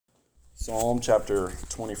Psalm chapter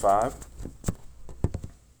 25.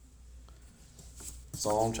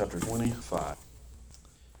 Psalm chapter 25.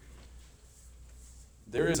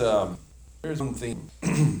 There's one thing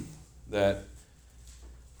that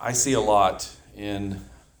I see a lot in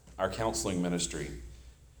our counseling ministry.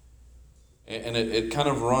 And it kind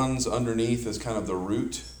of runs underneath as kind of the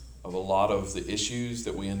root of a lot of the issues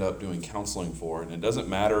that we end up doing counseling for. And it doesn't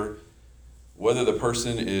matter whether the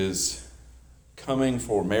person is coming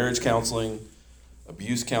for marriage counseling,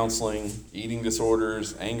 abuse counseling, eating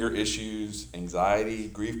disorders, anger issues, anxiety,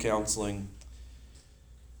 grief counseling.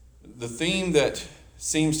 The theme that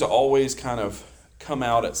seems to always kind of come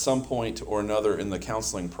out at some point or another in the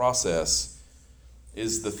counseling process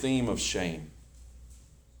is the theme of shame.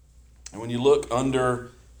 And when you look under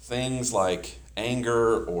things like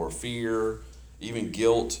anger or fear, even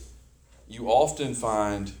guilt, you often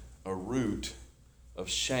find a root of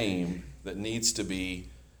shame that needs to be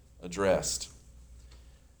addressed.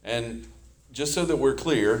 And just so that we're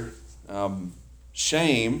clear,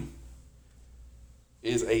 shame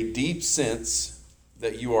is a deep sense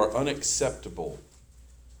that you are unacceptable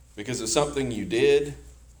because of something you did,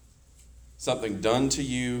 something done to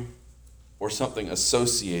you, or something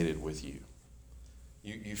associated with you.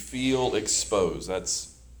 You feel exposed.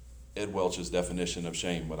 That's Ed Welch's definition of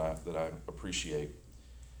shame, that I appreciate.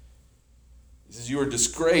 He says, you are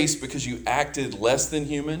disgraced because you acted less than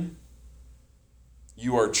human.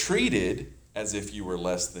 You are treated as if you were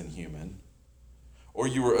less than human. Or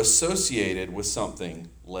you were associated with something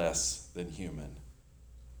less than human.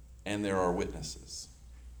 And there are witnesses.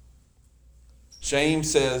 Shame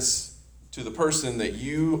says to the person that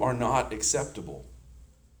you are not acceptable.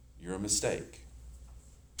 You're a mistake.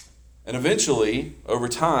 And eventually, over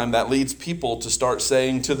time, that leads people to start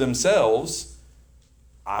saying to themselves,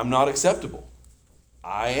 I'm not acceptable.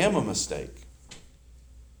 I am a mistake.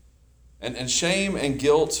 And shame and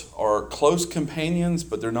guilt are close companions,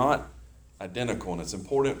 but they're not identical. And it's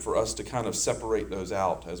important for us to kind of separate those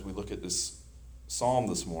out as we look at this psalm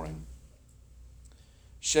this morning.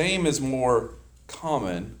 Shame is more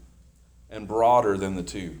common and broader than the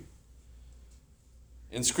two.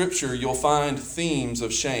 In Scripture, you'll find themes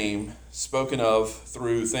of shame spoken of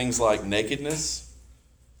through things like nakedness,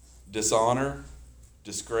 dishonor,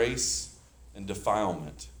 disgrace, and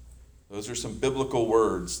defilement. Those are some biblical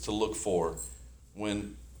words to look for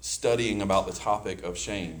when studying about the topic of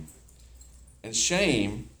shame. And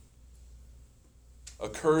shame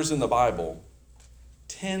occurs in the Bible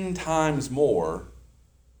 10 times more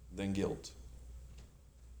than guilt.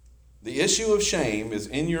 The issue of shame is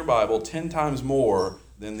in your Bible 10 times more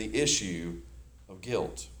than the issue of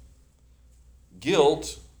guilt.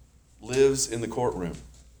 Guilt lives in the courtroom,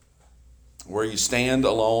 where you stand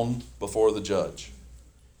alone before the judge.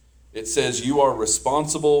 It says you are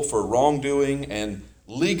responsible for wrongdoing and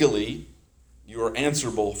legally you are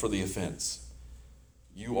answerable for the offense.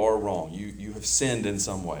 You are wrong. You have sinned in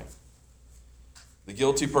some way. The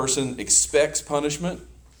guilty person expects punishment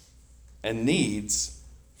and needs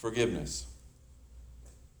forgiveness.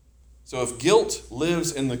 So if guilt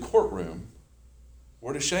lives in the courtroom,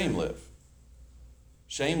 where does shame live?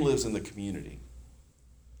 Shame lives in the community,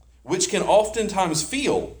 which can oftentimes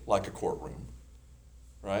feel like a courtroom,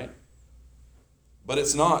 right? But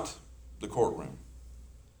it's not the courtroom.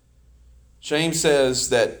 Shame says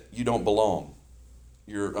that you don't belong.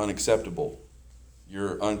 You're unacceptable.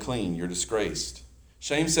 You're unclean. You're disgraced.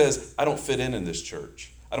 Shame says, I don't fit in this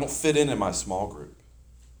church. I don't fit in my small group.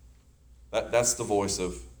 That's the voice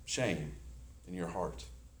of shame in your heart.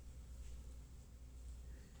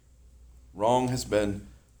 Wrong has been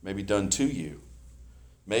maybe done to you.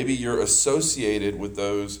 Maybe you're associated with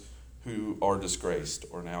those who are disgraced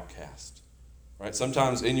or an outcast, right?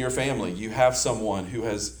 Sometimes in your family, you have someone who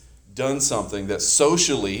has done something that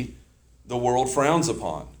socially the world frowns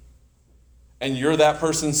upon. And you're that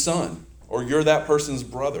person's son, or you're that person's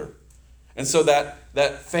brother. And so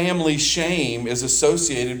that family shame is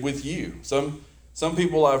associated with you. Some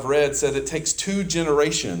people I've read said it takes 2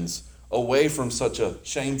 generations away from such a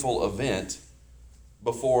shameful event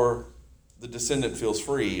before the descendant feels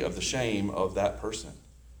free of the shame of that person,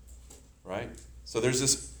 right? So there's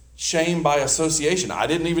this shame by association. I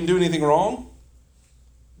didn't even do anything wrong,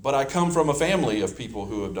 but I come from a family of people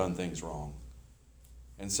who have done things wrong.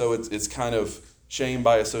 And so it's kind of shame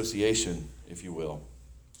by association, if you will.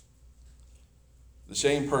 The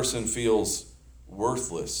shame person feels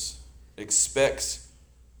worthless, expects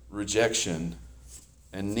rejection,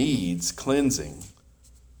 and needs cleansing,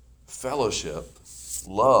 fellowship,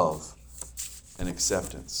 love, and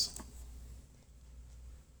acceptance.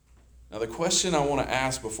 Now, the question I want to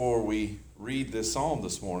ask before we read this psalm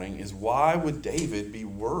this morning is, why would David be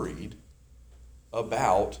worried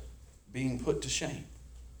about being put to shame?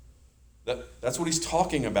 That's what he's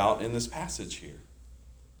talking about in this passage here.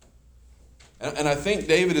 And I think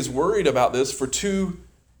David is worried about this for two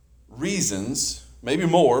reasons, maybe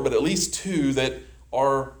more, but at least two that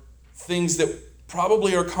are things that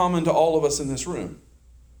probably are common to all of us in this room.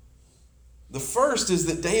 The first is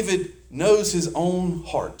that David knows his own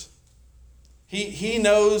heart. He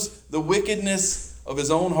knows the wickedness of his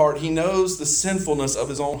own heart. He knows the sinfulness of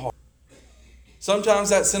his own heart. Sometimes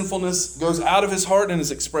that sinfulness goes out of his heart and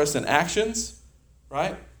is expressed in actions,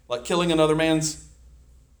 right? Like killing another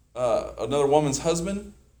woman's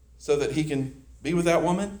husband so that he can be with that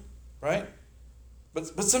woman, right? But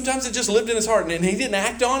sometimes it just lived in his heart, and he didn't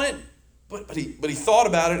act on it, but he thought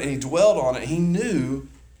about it and he dwelled on it. He knew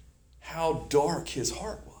how dark his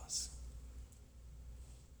heart was.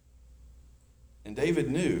 And David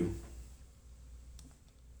knew,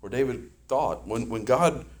 or David thought, when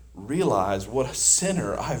God realized what a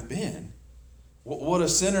sinner I've been, what a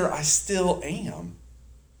sinner I still am,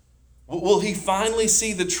 will he finally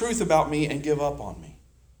see the truth about me and give up on me?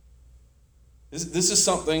 This is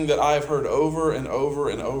something that I've heard over and over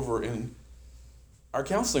and over in our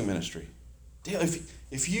counseling ministry. Dale,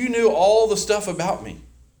 if you knew all the stuff about me,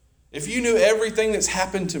 if you knew everything that's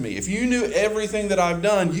happened to me, if you knew everything that I've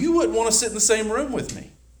done, you wouldn't want to sit in the same room with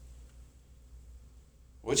me.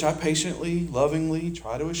 Which I patiently, lovingly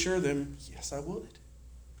try to assure them, yes, I would.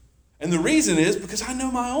 And the reason is because I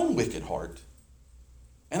know my own wicked heart.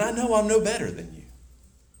 And I know I'm no better than you.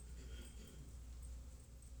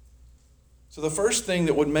 So the first thing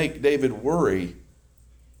that would make David worry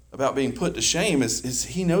about being put to shame is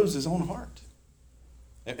he knows his own heart.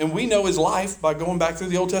 And we know his life by going back through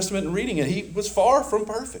the Old Testament and reading it. He was far from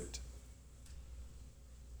perfect.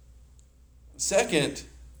 Second,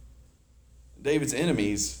 David's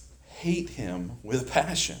enemies hate him with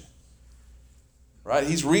passion. Right?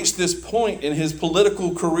 He's reached this point in his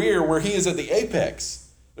political career where he is at the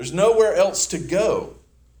apex. There's nowhere else to go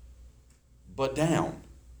but down.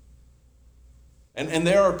 And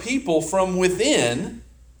there are people from within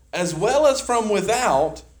as well as from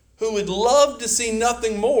without who would love to see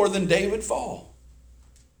nothing more than David fall.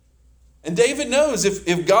 And David knows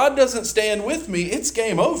if God doesn't stand with me, it's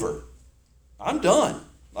game over. I'm done.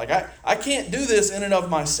 Like I can't do this in and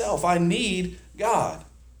of myself. I need God.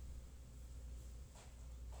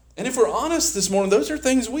 And if we're honest this morning, those are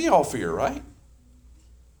things we all fear, right?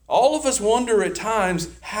 All of us wonder at times,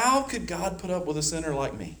 how could God put up with a sinner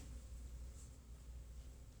like me?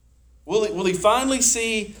 Will he finally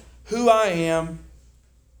see who I am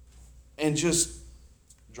and just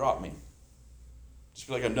drop me? Just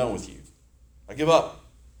be like, I'm done with you. I give up.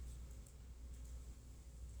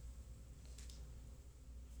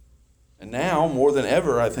 And now, more than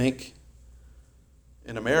ever, I think,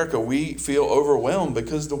 in America, we feel overwhelmed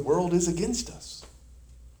because the world is against us.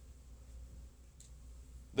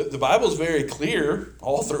 The Bible is very clear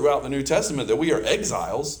all throughout the New Testament that we are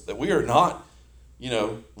exiles, that we are not,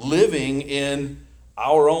 living in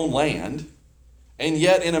our own land. And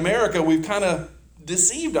yet in America, we've kind of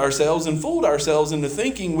deceived ourselves and fooled ourselves into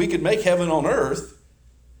thinking we could make heaven on earth.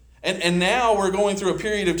 And now we're going through a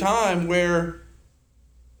period of time where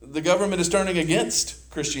the government is turning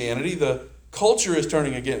against Christianity. The culture is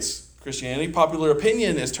turning against Christianity. Popular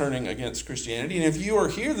opinion is turning against Christianity. And if you are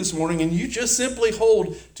here this morning and you just simply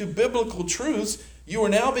hold to biblical truths, you are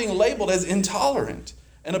now being labeled as intolerant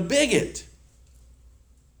and a bigot.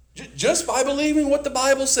 Just by believing what the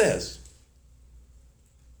Bible says.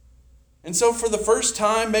 And so for the first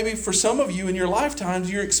time, maybe for some of you in your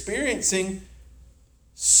lifetimes, you're experiencing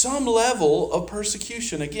some level of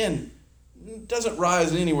persecution. Again, it doesn't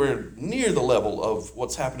rise anywhere near the level of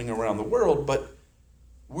what's happening around the world, but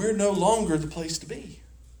we're no longer the place to be.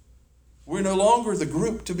 We're no longer the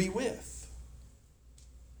group to be with.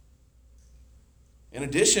 In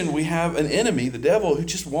addition, we have an enemy, the devil, who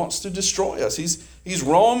just wants to destroy us. He's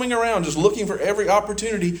roaming around just looking for every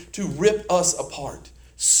opportunity to rip us apart,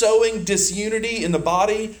 sowing disunity in the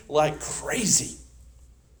body like crazy.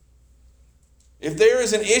 If there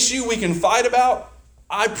is an issue we can fight about,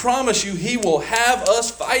 I promise you he will have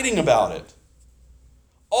us fighting about it.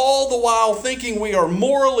 All the while thinking we are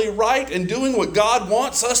morally right and doing what God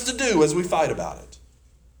wants us to do as we fight about it.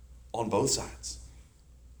 On both sides.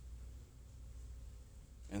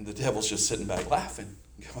 And the devil's just sitting back laughing.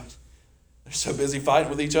 God, they're so busy fighting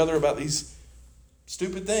with each other about these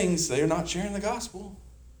stupid things. They're not sharing the gospel.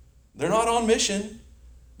 They're not on mission.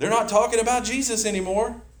 They're not talking about Jesus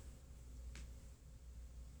anymore.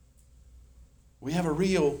 We have a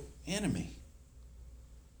real enemy.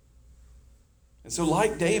 And so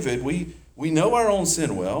like David, we know our own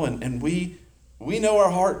sin well, and we know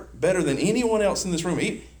our heart better than anyone else in this room.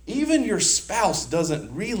 Even your spouse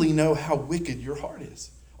doesn't really know how wicked your heart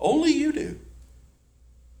is. Only you do,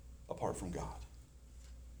 apart from God.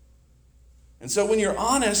 And so when you're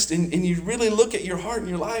honest and you really look at your heart and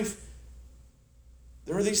your life,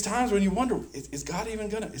 there are these times when you wonder, is God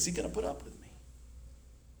even is he gonna put up with me?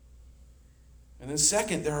 And then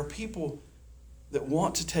second, there are people that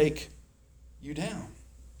want to take you down.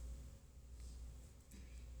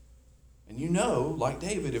 And you know, like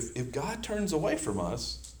David, if God turns away from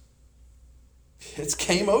us, it's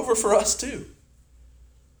game over for us too.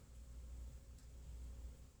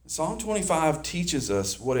 Psalm 25 teaches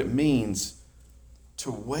us what it means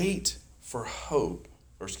to wait for hope,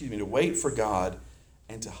 to wait for God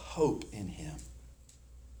and to hope in him.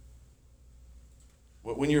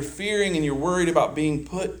 When you're fearing and you're worried about being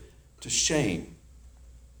put to shame,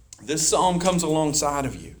 this psalm comes alongside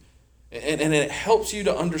of you. And it helps you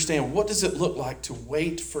to understand, what does it look like to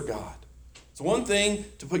wait for God? It's one thing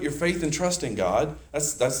to put your faith and trust in God.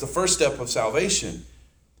 That's the first step of salvation.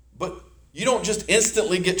 But you don't just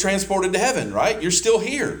instantly get transported to heaven, right? You're still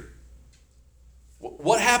here.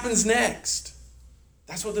 What happens next?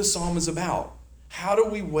 That's what this psalm is about. How do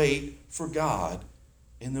we wait for God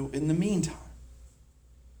in the meantime?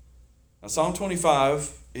 Now, Psalm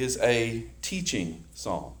 25 is a teaching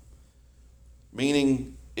psalm,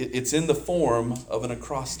 meaning it's in the form of an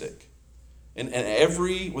acrostic. And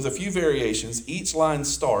with a few variations, each line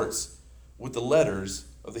starts with the letters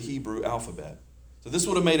of the Hebrew alphabet. So this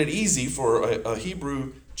would have made it easy for a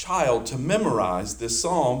Hebrew child to memorize this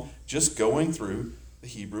psalm just going through the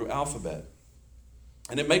Hebrew alphabet.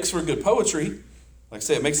 And it makes for good poetry. Like I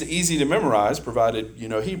say, it makes it easy to memorize, provided you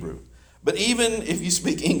know Hebrew. But even if you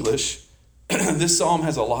speak English, this psalm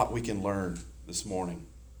has a lot we can learn this morning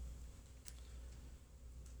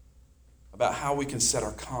about how we can set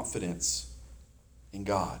our confidence in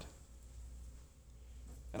God.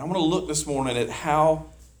 And I want to look this morning at how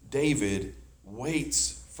David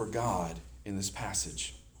waits for God in this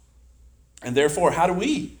passage. And therefore, how do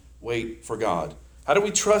we wait for God? How do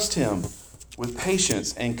we trust him with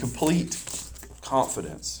patience and complete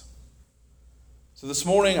confidence? So this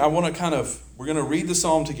morning, we're going to read the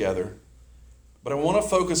psalm together, but I want to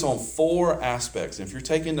focus on 4 aspects. And if you're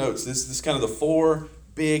taking notes, this is kind of the 4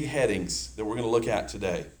 big headings that we're going to look at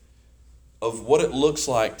today of what it looks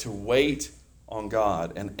like to wait on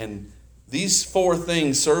God. And these 4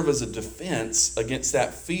 things serve as a defense against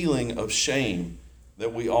that feeling of shame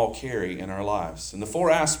that we all carry in our lives. And the 4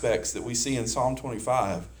 aspects that we see in Psalm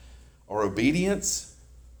 25 are obedience,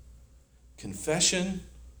 confession,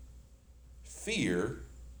 fear,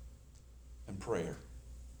 and prayer.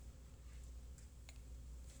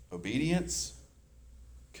 Obedience,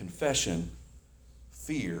 confession,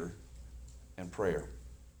 fear, and prayer.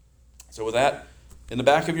 So with that in the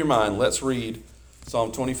back of your mind, let's read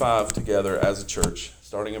Psalm 25 together as a church,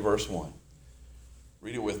 starting in verse 1.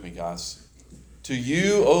 Read it with me, guys. To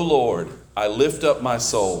you, O Lord, I lift up my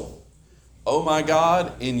soul. O my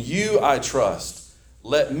God, in you I trust.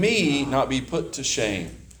 Let me not be put to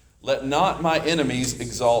shame. Let not my enemies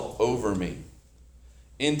exalt over me.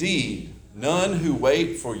 Indeed, none who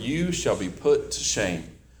wait for you shall be put to shame.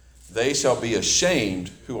 They shall be ashamed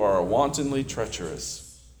who are wantonly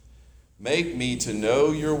treacherous. Make me to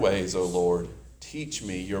know your ways, O Lord. Teach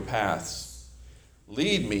me your paths.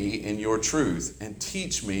 Lead me in your truth and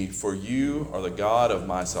teach me, for you are the God of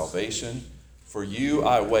my salvation. For you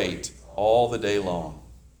I wait all the day long.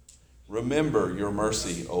 Remember your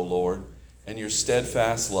mercy, O Lord, and your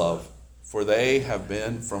steadfast love, for they have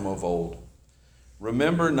been from of old.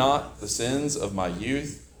 Remember not the sins of my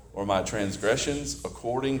youth, or my transgressions.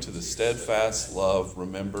 According to the steadfast love,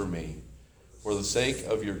 remember me, for the sake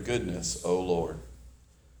of your goodness, O Lord.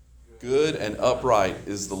 Good and upright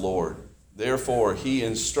is the Lord. Therefore, he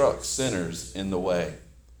instructs sinners in the way.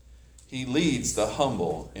 He leads the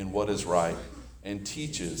humble in what is right and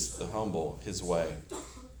teaches the humble his way.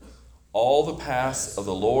 All the paths of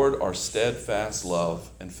the Lord are steadfast love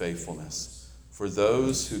and faithfulness for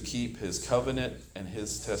those who keep his covenant and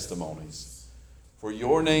his testimonies. For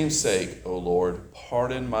your name's sake, O Lord,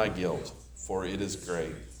 pardon my guilt, for it is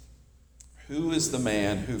great. Who is the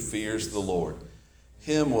man who fears the Lord?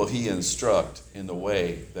 Him will he instruct in the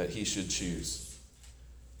way that he should choose.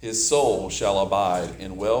 His soul shall abide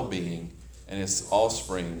in well-being, and his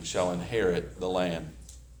offspring shall inherit the land.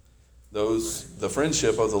 The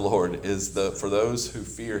friendship of the Lord is for those who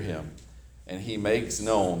fear him, and he makes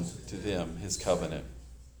known to them his covenant.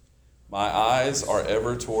 My eyes are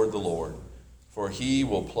ever toward the Lord, for he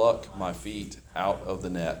will pluck my feet out of the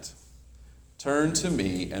net. Turn to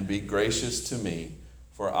me and be gracious to me,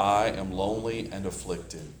 for I am lonely and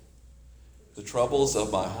afflicted. The troubles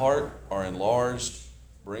of my heart are enlarged.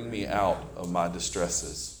 Bring me out of my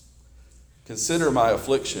distresses. Consider my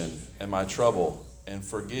affliction and my trouble, and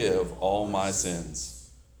forgive all my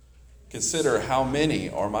sins. Consider how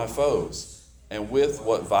many are my foes, and with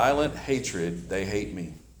what violent hatred they hate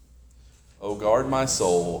me. O guard my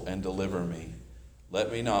soul and deliver me.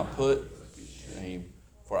 Let me not put to shame,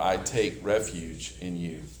 for I take refuge in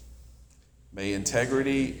you. May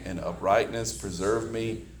integrity and uprightness preserve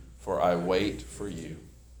me, for I wait for you.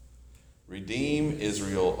 Redeem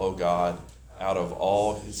Israel, O God, out of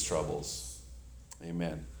all his troubles.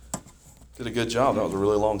 Amen. Did a good job. That was a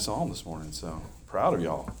really long psalm this morning, so proud of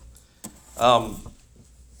y'all.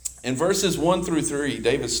 In verses 1 through 3,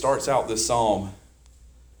 David starts out this psalm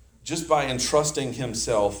just by entrusting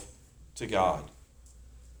himself to God.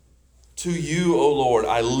 To you, O Lord,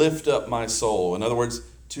 I lift up my soul. In other words,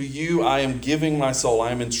 to you I am giving my soul.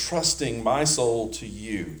 I am entrusting my soul to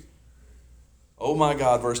you. Oh my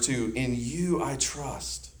God, verse 2, in you I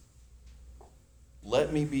trust.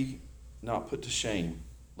 Let me be not put to shame.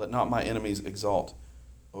 Let not my enemies exalt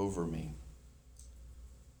over me.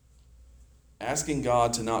 Asking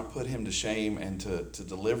God to not put him to shame and to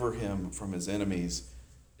deliver him from his enemies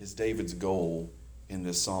is David's goal in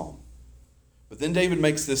this psalm. But then David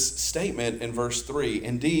makes this statement in verse 3,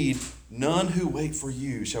 indeed, none who wait for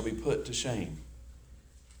you shall be put to shame.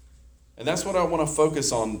 And that's what I want to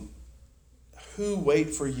focus on. Who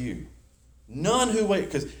wait for you? None who wait,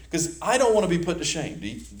 because I don't want to be put to shame.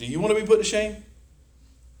 Do you want to be put to shame?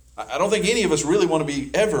 I don't think any of us really want to be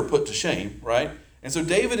ever put to shame, right? And so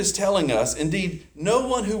David is telling us, indeed, no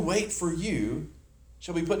one who wait for you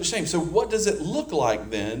shall be put to shame. So what does it look like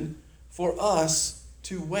then for us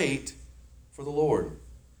to wait for the Lord?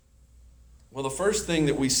 Well, the first thing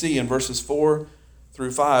that we see in verses 4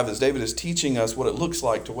 through 5, as David is teaching us what it looks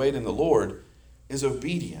like to wait in the Lord, is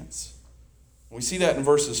obedience. We see that in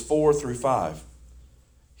verses 4 through 5.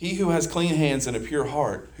 He who has clean hands and a pure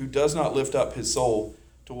heart, who does not lift up his soul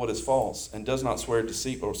to what is false, and does not swear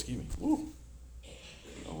deceit,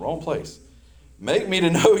 wrong place. Make me to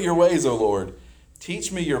know your ways, O Lord.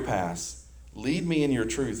 Teach me your paths. Lead me in your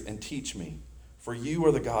truth and teach me. For you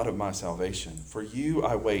are the God of my salvation. For you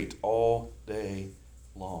I wait all day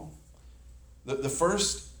long. The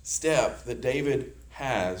first step that David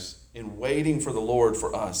has in waiting for the Lord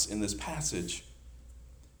for us in this passage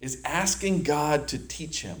is asking God to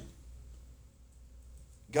teach him.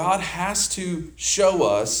 God has to show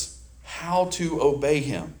us how to obey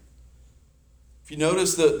him. If you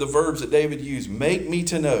notice the verbs that David used, make me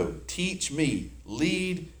to know, teach me,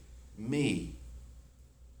 lead me.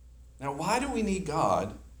 Now, why do we need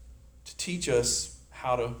God to teach us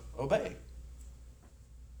how to obey?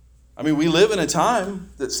 I mean, we live in a time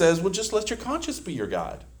that says, well, just let your conscience be your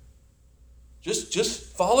guide. Just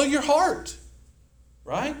follow your heart,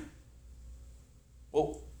 right?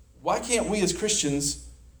 Well, why can't we as Christians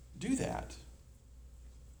do that?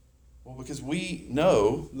 Well, because we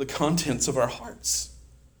know the contents of our hearts.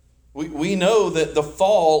 We know that the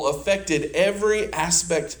fall affected every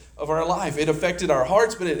aspect of our life. It affected our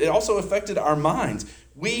hearts, but it also affected our minds.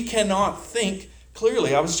 We cannot think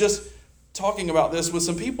clearly. I was just talking about this with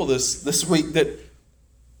some people this week, that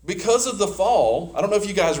because of the fall, I don't know if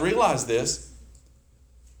you guys realize this,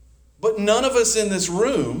 but none of us in this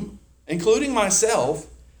room, including myself,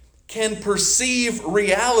 can perceive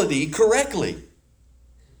reality correctly.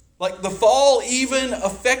 Like the fall even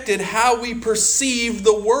affected how we perceive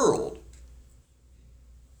the world.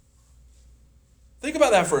 Think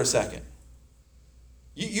about that for a second.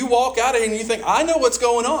 You walk out of here and you think, I know what's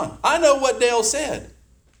going on. I know what Dale said.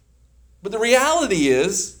 But the reality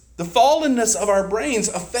is, the fallenness of our brains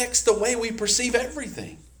affects the way we perceive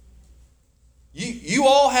everything. You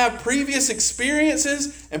all have previous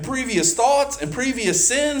experiences and previous thoughts and previous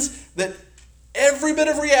sins that every bit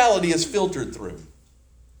of reality is filtered through.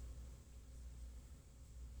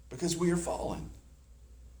 Because we are fallen.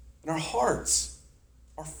 And our hearts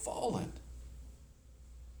are fallen.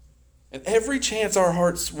 And every chance our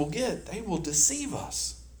hearts will get, they will deceive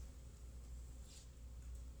us.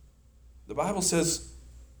 The Bible says,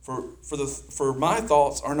 for my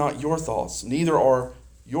thoughts are not your thoughts, neither are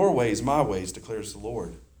your ways my ways, declares the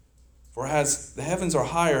Lord. For as the heavens are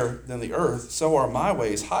higher than the earth, so are my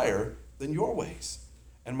ways higher than your ways,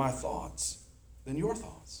 and my thoughts than your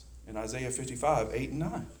thoughts. In Isaiah 55, 8 and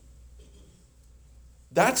 9.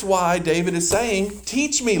 That's why David is saying,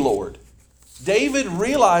 teach me, Lord. David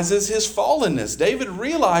realizes his fallenness. David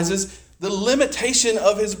realizes the limitation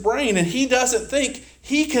of his brain, and he doesn't think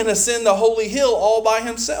he can ascend the holy hill all by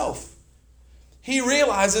himself. He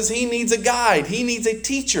realizes he needs a guide. He needs a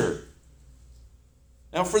teacher.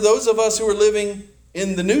 Now, for those of us who are living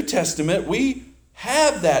in the New Testament, we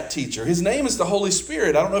have that teacher. His name is the Holy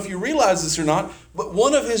Spirit. I don't know if you realize this or not, but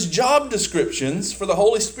one of his job descriptions for the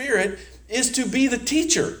Holy Spirit is to be the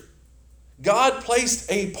teacher. God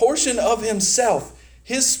placed a portion of himself,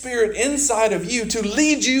 his Spirit, inside of you to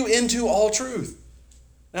lead you into all truth.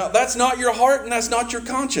 Now, that's not your heart and that's not your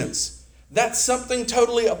conscience. That's something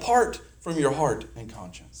totally apart from your heart and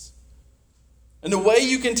conscience. And the way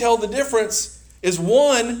you can tell the difference is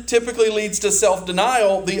one typically leads to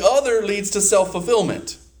self-denial, the other leads to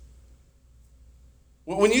self-fulfillment.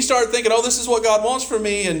 When you start thinking, oh, this is what God wants for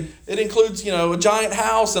me, and it includes, a giant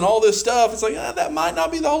house and all this stuff, it's like, that might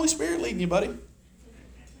not be the Holy Spirit leading you, buddy.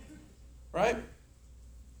 Right?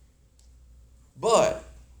 But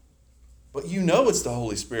you know it's the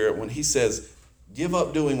Holy Spirit when he says, give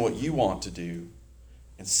up doing what you want to do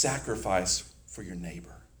and sacrifice for your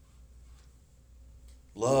neighbor.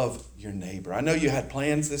 Love your neighbor. I know you had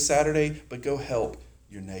plans this Saturday, but go help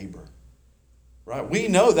your neighbor. Right? We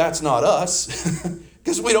know that's not us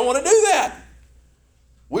because we don't want to do that.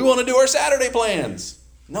 We want to do our Saturday plans,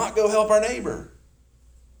 not go help our neighbor.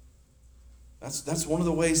 That's one of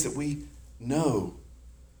the ways that we know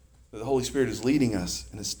that the Holy Spirit is leading us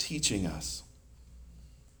and is teaching us.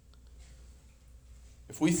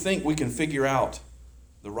 If we think we can figure out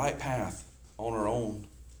the right path on our own,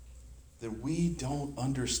 then we don't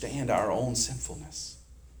understand our own sinfulness.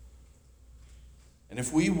 And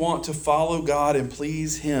if we want to follow God and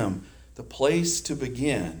please him, the place to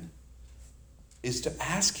begin is to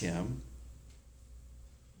ask him,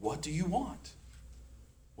 what do you want?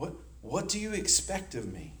 What do you expect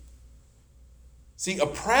of me? See, a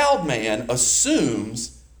proud man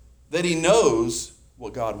assumes that he knows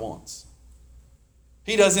what God wants.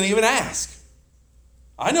 He doesn't even ask.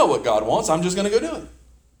 I know what God wants. I'm just going to go do it.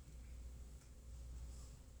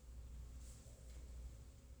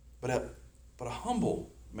 But a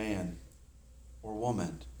humble man or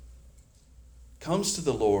woman comes to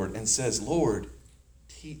the Lord and says, Lord,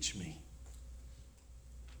 teach me.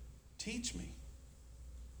 Teach me.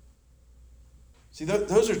 See,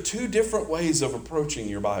 those are two different ways of approaching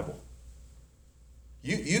your Bible.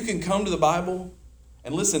 You can come to the Bible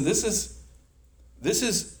and listen, this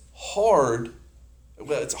is hard.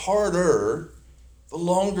 Well, it's harder the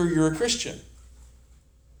longer you're a Christian.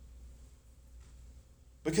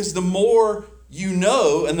 Because the more you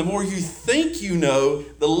know and the more you think you know,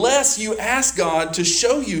 the less you ask God to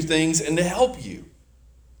show you things and to help you.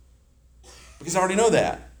 Because I already know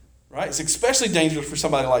that, right? It's especially dangerous for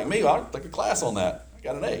somebody like me. I'll take a class on that. I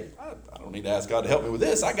got an A. I don't need to ask God to help me with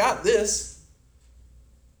this. I got this.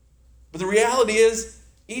 But the reality is,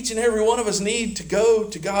 each and every one of us need to go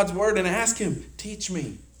to God's Word and ask him, teach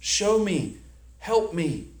me, show me, help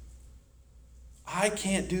me. I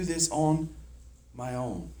can't do this on my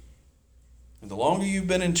own. And the longer you've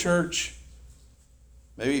been in church,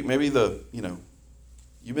 maybe you've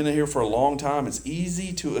been in here for a long time, it's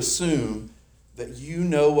easy to assume that you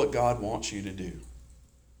know what God wants you to do.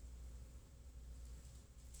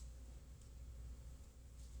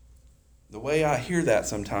 The way I hear that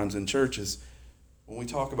sometimes in churches, when we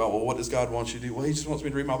talk about, well, what does God want you to do? Well, he just wants me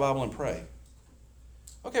to read my Bible and pray.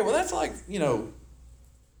 Okay, well, that's like, the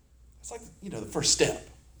first step.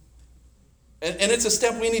 And it's a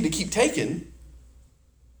step we need to keep taking.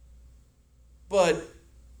 But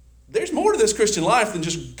there's more to this Christian life than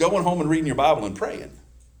just going home and reading your Bible and praying.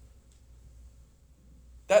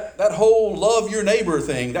 That whole love your neighbor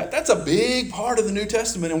thing, that's a big part of the New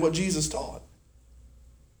Testament and what Jesus taught.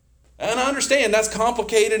 And I understand that's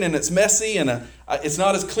complicated and it's messy and it's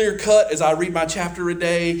not as clear cut as I read my chapter a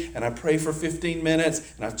day and I pray for 15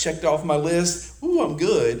 minutes and I've checked off my list. Ooh, I'm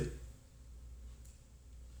good.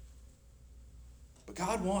 But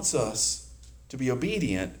God wants us to be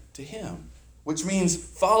obedient to him, which means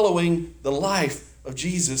following the life of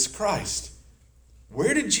Jesus Christ.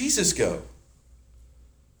 Where did Jesus go?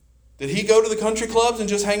 Did he go to the country clubs and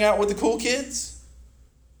just hang out with the cool kids?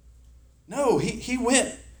 No, he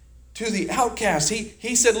went to the outcast.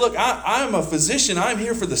 He said, look, I'm a physician. I'm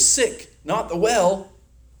here for the sick, not the well.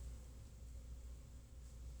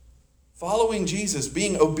 Following Jesus,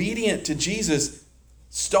 being obedient to Jesus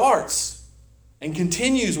starts and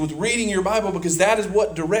continues with reading your Bible because that is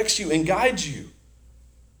what directs you and guides you.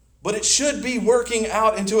 But it should be working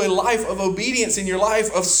out into a life of obedience in your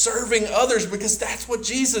life of serving others because that's what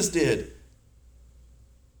Jesus did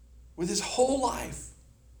with his whole life.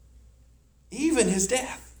 Even his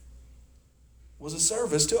death was a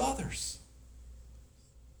service to others.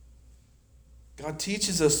 God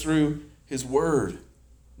teaches us through his word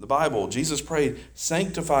the Bible. Jesus prayed,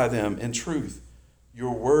 sanctify them in truth.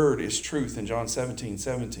 Your word is truth in John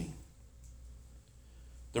 17:17.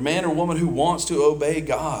 The man or woman who wants to obey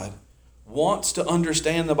God wants to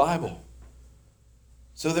understand the Bible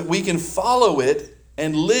so that we can follow it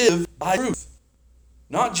and live by truth.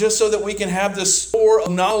 Not just so that we can have this store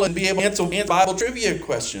of knowledge and be able to answer Bible trivia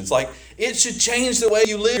questions. Like, it should change the way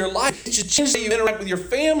you live your life. It should change the way you interact with your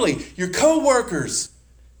family, your co-workers,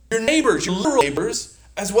 your neighbors, your literal neighbors,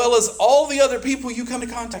 as well as all the other people you come in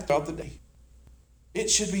contact with throughout the day. It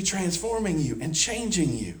should be transforming you and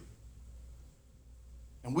changing you.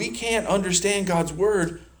 And we can't understand God's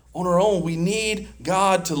word on our own. We need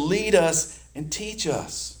God to lead us and teach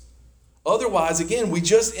us. Otherwise, again, we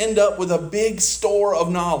just end up with a big store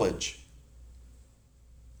of knowledge.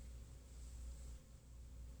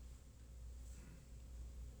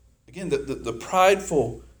 Again, the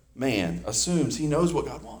prideful man assumes he knows what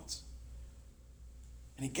God wants.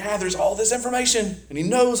 And he gathers all this information, and he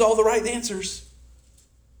knows all the right answers.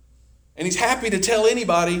 And he's happy to tell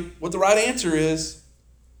anybody what the right answer is,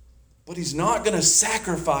 but he's not going to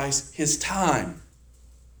sacrifice his time.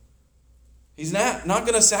 He's not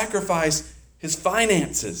going to sacrifice his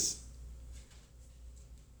finances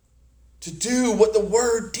to do what the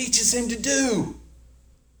word teaches him to do.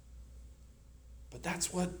 But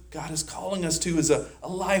that's what God is calling us to, is a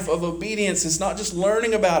life of obedience. It's not just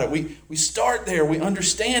learning about it. We start there, we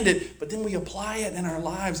understand it, but then we apply it in our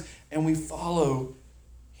lives and we follow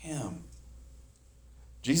him.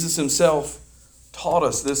 Jesus himself taught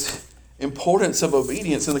us this importance of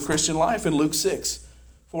obedience in the Christian life in Luke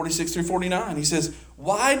 6:46-49. He says,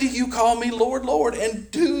 why do you call me Lord, Lord, and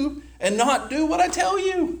not do what I tell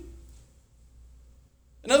you?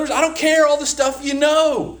 In other words, I don't care all the stuff you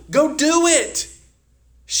know. Go do it.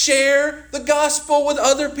 Share the gospel with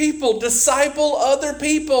other people. Disciple other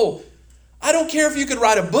people. I don't care if you could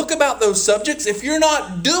write a book about those subjects. If you're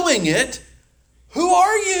not doing it, who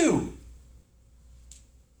are you?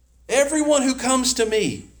 Everyone who comes to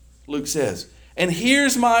me, Luke says, and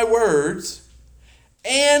hears my words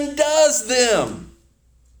and does them.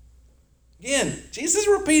 Again, Jesus is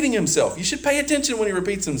repeating himself. You should pay attention when he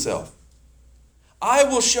repeats himself. I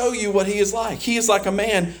will show you what he is like. He is like a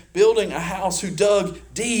man building a house who dug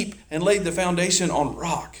deep and laid the foundation on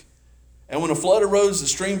rock. And when a flood arose, the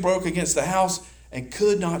stream broke against the house and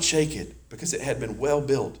could not shake it because it had been well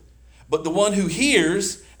built. But the one who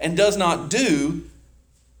hears and does not do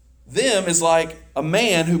them is like a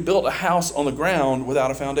man who built a house on the ground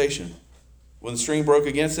without a foundation. When the stream broke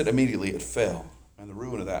against it, immediately it fell, and the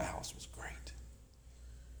ruin of that house was great.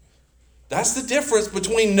 That's the difference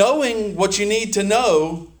between knowing what you need to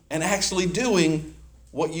know and actually doing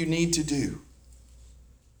what you need to do.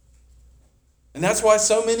 And that's why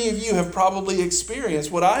so many of you have probably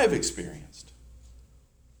experienced what I have experienced.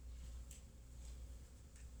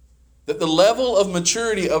 That the level of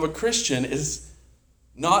maturity of a Christian is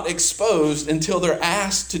not exposed until they're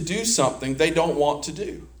asked to do something they don't want to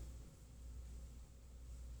do.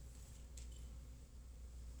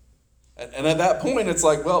 And at that point, it's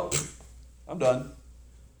like, well, I'm done.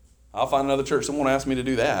 I'll find another church. Someone asked me to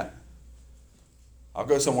do that. I'll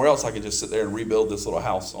go somewhere else. I can just sit there and rebuild this little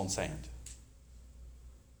house on sand.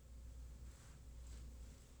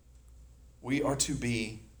 We are to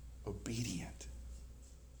be obedient.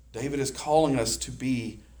 David is calling us to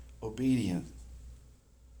be obedient,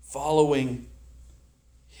 following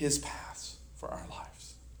his paths for our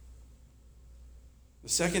lives. The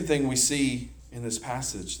second thing we see in this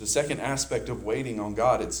passage, the second aspect of waiting on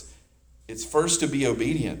God, it's first to be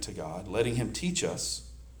obedient to God, letting him teach us.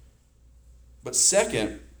 But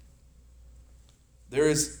second, there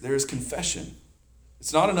is confession.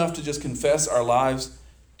 It's not enough to just confess our lives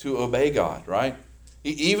to obey God, right?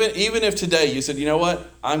 Even if today you said, you know what,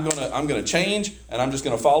 I'm gonna change and I'm just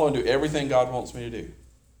gonna follow and do everything God wants me to do.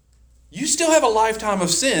 You still have a lifetime of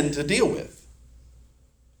sin to deal with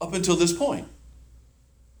up until this point.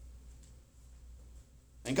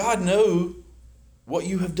 And God knows what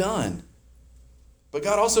you have done. But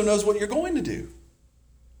God also knows what you're going to do.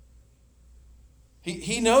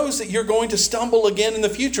 He knows that you're going to stumble again in the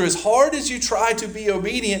future. As hard as you try to be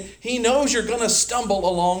obedient, he knows you're going to stumble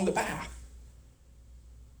along the path.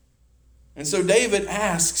 And so David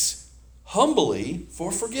asks humbly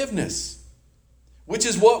for forgiveness, which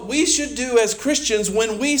is what we should do as Christians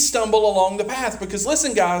when we stumble along the path. Because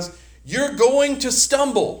listen, guys, you're going to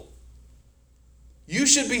stumble. You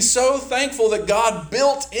should be so thankful that God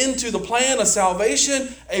built into the plan of salvation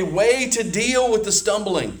a way to deal with the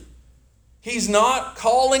stumbling. He's not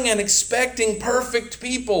calling and expecting perfect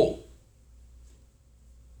people.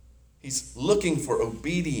 He's looking for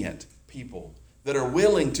obedient people that are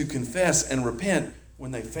willing to confess and repent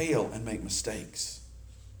when they fail and make mistakes.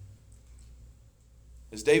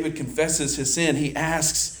 As David confesses his sin, he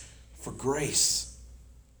asks for grace.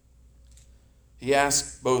 He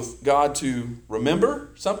asks both God to remember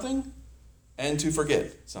something and to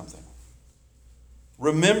forget something.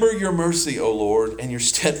 Remember your mercy, O Lord, and your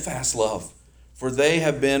steadfast love, for they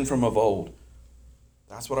have been from of old.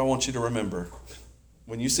 That's what I want you to remember.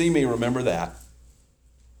 When you see me, remember that.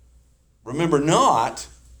 Remember not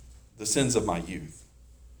the sins of my youth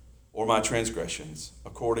or my transgressions,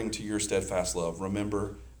 according to your steadfast love.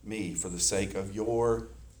 Remember me for the sake of your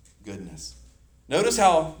goodness. Notice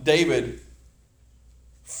how David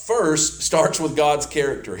first starts with God's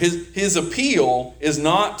character. His appeal is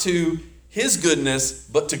not to his goodness,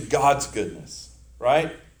 but to God's goodness,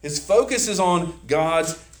 right? His focus is on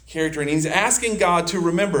God's character, and he's asking God to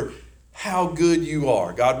remember how good you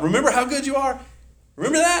are. God, remember how good you are?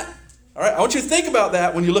 Remember that? All right, I want you to think about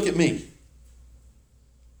that when you look at me.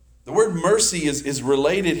 The word mercy is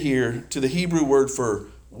related here to the Hebrew word for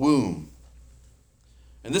womb.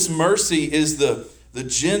 And this mercy is the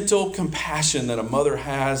gentle compassion that a mother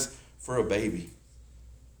has for a baby.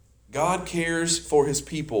 God cares for his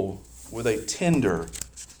people with a tender,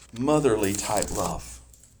 motherly type love.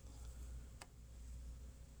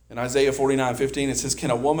 In Isaiah 49:15, it says,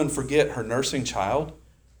 "Can a woman forget her nursing child,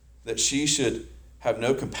 that she should have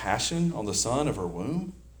no compassion on the son of her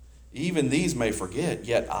womb? Even these may forget,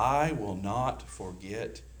 yet I will not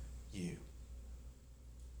forget you."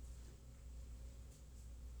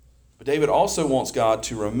 But David also wants God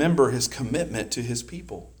to remember his commitment to his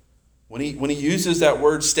people. When he uses that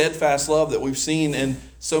word steadfast love that we've seen in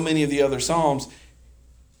so many of the other Psalms,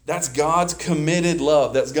 that's God's committed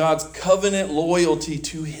love. That's God's covenant loyalty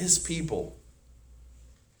to his people.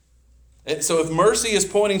 And so if mercy is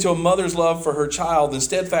pointing to a mother's love for her child, then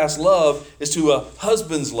steadfast love is to a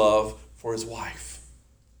husband's love for his wife.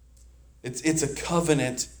 It's a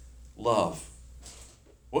covenant love.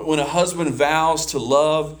 When a husband vows to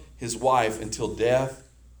love his wife until death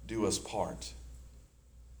do us part.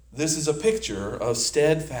 This is a picture of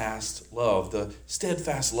steadfast love, the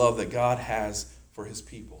steadfast love that God has for his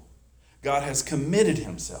people. God has committed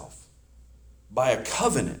himself by a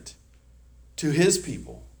covenant to his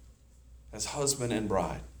people as husband and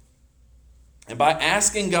bride. And by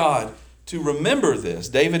asking God to remember this,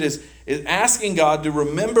 David is asking God to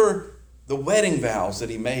remember the wedding vows that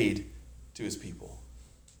he made to his people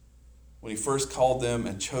when he first called them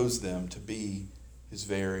and chose them to be his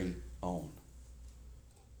very own.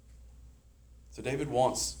 So David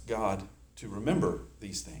wants God to remember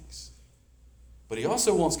these things. But he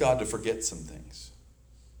also wants God to forget some things,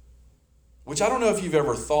 which I don't know if you've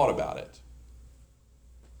ever thought about it.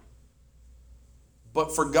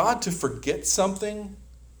 But for God to forget something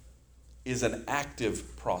is an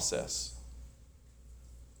active process.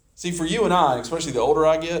 See, for you and I, especially the older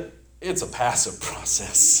I get, it's a passive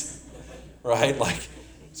process, right? Like,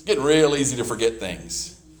 it's getting real easy to forget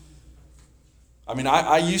things. I mean,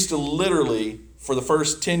 I used to literally, for the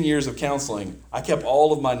first 10 years of counseling, I kept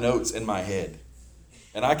all of my notes in my head.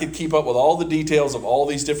 And I could keep up with all the details of all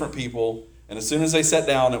these different people. And as soon as they sat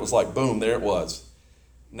down, it was like, boom, there it was.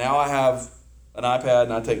 Now I have an iPad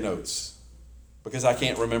and I take notes because I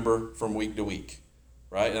can't remember from week to week,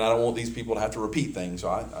 right? And I don't want these people to have to repeat things, so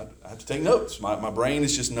I have to take notes. My brain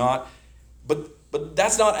is just not, but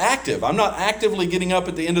that's not active. I'm not actively getting up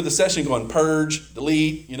at the end of the session going purge,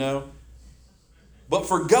 delete, But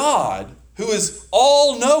for God, who is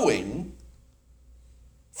all-knowing,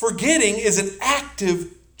 forgetting is an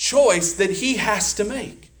active choice that he has to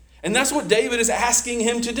make. And that's what David is asking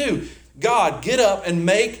him to do. God, get up and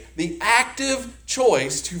make the active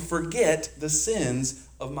choice to forget the sins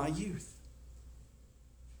of my youth.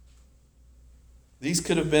 These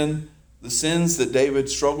could have been the sins that David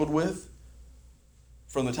struggled with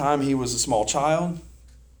from the time he was a small child.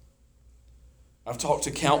 I've talked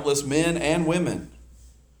to countless men and women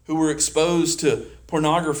who were exposed to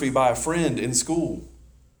pornography by a friend in school.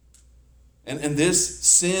 And this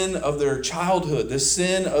sin of their childhood, this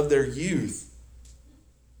sin of their youth,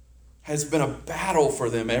 has been a battle for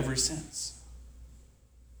them ever since.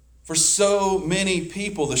 For so many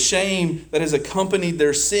people, the shame that has accompanied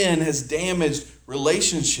their sin has damaged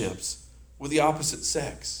relationships with the opposite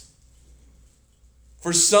sex.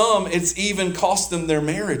 For some, it's even cost them their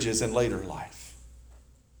marriages in later life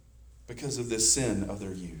because of this sin of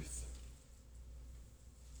their youth.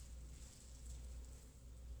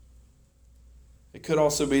 It could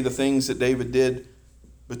also be the things that David did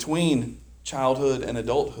between childhood and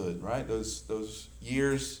adulthood, right? Those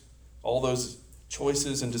years, all those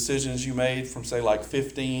choices and decisions you made from, say, like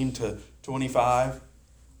 15 to 25?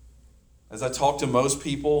 As I talk to most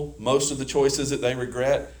people, most of the choices that they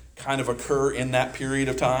regret kind of occur in that period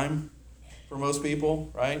of time for most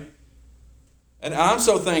people, right? And I'm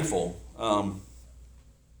so thankful,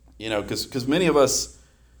 because many of us,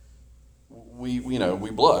 we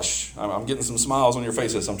blush. I'm getting some smiles on your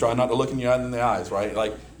faces. I'm trying not to look in you in the eyes, right?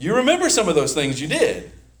 Like, you remember some of those things you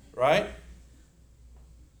did, right?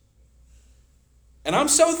 And I'm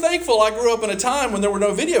so thankful I grew up in a time when there were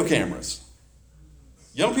no video cameras.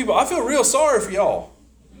 Young people, I feel real sorry for y'all.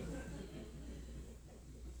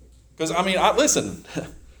 Because, listen,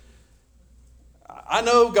 I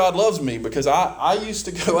know God loves me because I used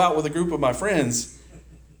to go out with a group of my friends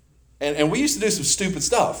and we used to do some stupid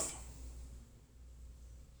stuff.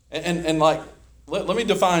 And let me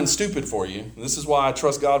define stupid for you. This is why I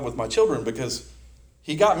trust God with my children, because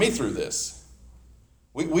He got me through this.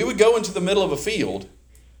 We would go into the middle of a field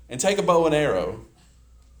and take a bow and arrow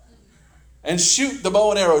and shoot the bow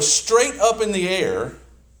and arrow straight up in the air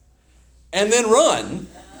and then run,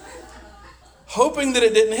 hoping that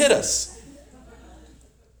it didn't hit us.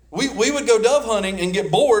 We would go dove hunting and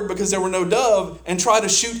get bored because there were no dove and try to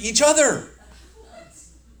shoot each other.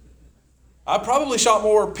 I probably shot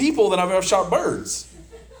more people than I've ever shot birds.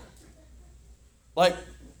 Like,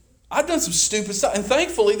 I've done some stupid stuff, and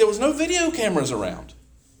thankfully there was no video cameras around.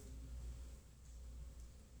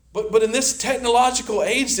 But in this technological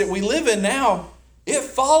age that we live in now, it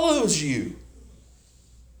follows you.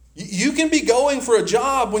 You can be going for a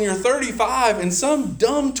job when you're 35, and some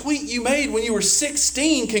dumb tweet you made when you were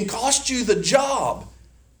 16 can cost you the job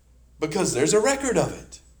because there's a record of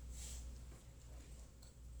it.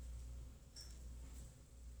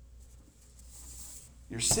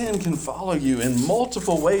 Your sin can follow you in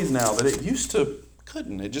multiple ways now that it used to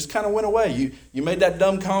couldn't. It just kind of went away. You made that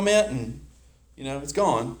dumb comment and, it's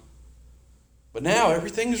gone. But now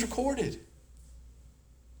everything is recorded.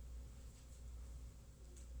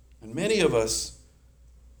 And many of us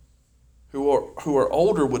who are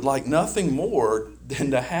older would like nothing more than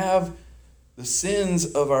to have the sins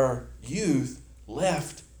of our youth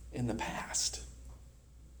left in the past.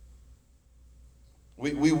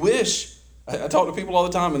 We wish, I talk to people all the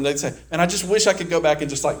time and they'd say, man, I just wish I could go back and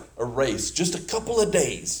just erase just a couple of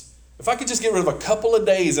days. If I could just get rid of a couple of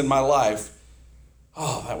days in my life,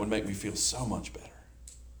 that would make me feel so much better.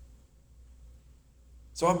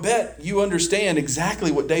 So I bet you understand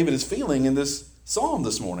exactly what David is feeling in this psalm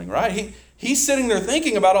this morning, right? He's sitting there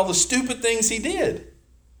thinking about all the stupid things he did.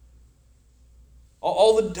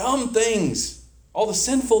 All the dumb things, all the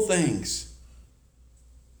sinful things.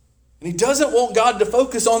 And he doesn't want God to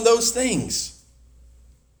focus on those things.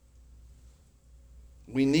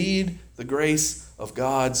 We need the grace of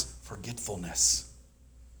God's forgetfulness,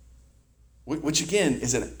 which again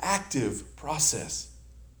is an active process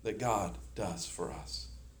that God does for us.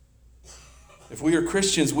 If we are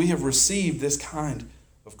Christians, we have received this kind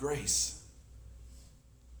of grace.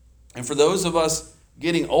 And for those of us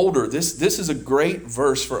getting older, this is a great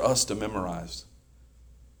verse for us to memorize.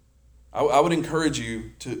 I would encourage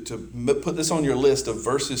you to put this on your list of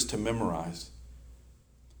verses to memorize.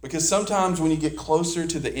 Because sometimes when you get closer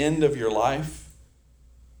to the end of your life,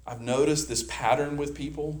 I've noticed this pattern with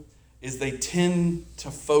people is they tend to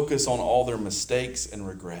focus on all their mistakes and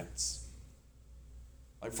regrets.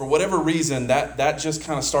 For whatever reason, that just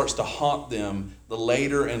kind of starts to haunt them the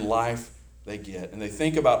later in life they get. And they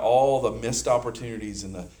think about all the missed opportunities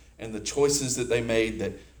and the choices that they made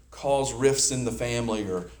that caused rifts in the family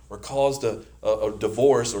or caused a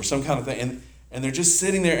divorce or some kind of thing. And they're just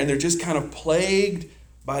sitting there and they're just kind of plagued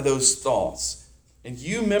by those thoughts. And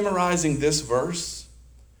you memorizing this verse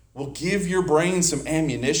will give your brain some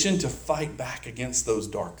ammunition to fight back against those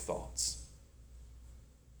dark thoughts.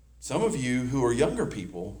 Some of you who are younger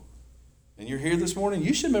people, and you're here this morning,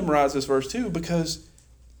 you should memorize this verse too, because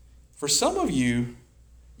for some of you,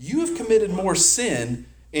 you have committed more sin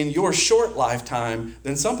in your short lifetime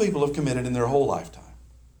than some people have committed in their whole lifetime.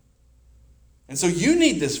 And so you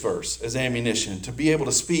need this verse as ammunition to be able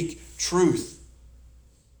to speak truth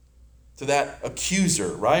to that accuser,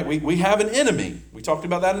 right? We have an enemy. We talked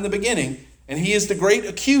about that in the beginning, and he is the great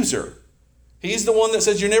accuser. He's the one that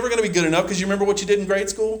says you're never going to be good enough because you remember what you did in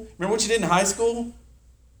grade school? Remember what you did in high school?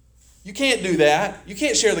 You can't do that. You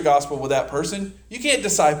can't share the gospel with that person. You can't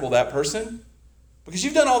disciple that person because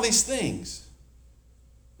you've done all these things.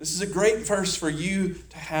 This is a great verse for you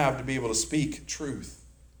to have to be able to speak truth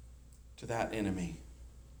to that enemy.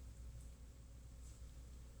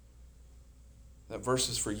 That verse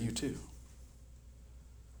is for you too.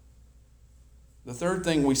 The third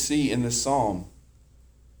thing we see in this psalm,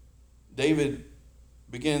 David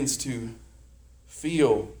begins to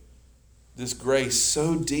feel this grace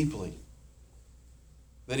so deeply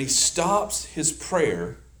that he stops his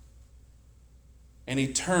prayer and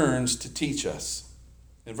he turns to teach us.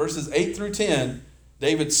 In verses 8 through 10,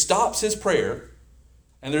 David stops his prayer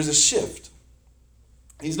and there's a shift.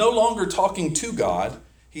 He's no longer talking to God,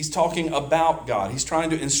 he's talking about God. He's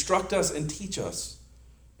trying to instruct us and teach us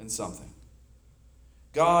in something.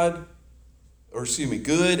 Good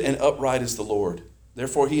and upright is the Lord.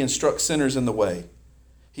 Therefore he instructs sinners in the way.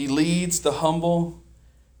 He leads the humble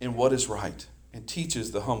in what is right and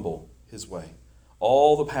teaches the humble his way.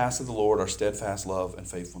 All the paths of the Lord are steadfast love and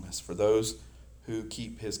faithfulness for those who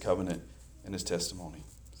keep his covenant and his testimony.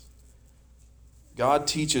 God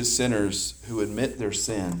teaches sinners who admit their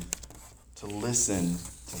sin to listen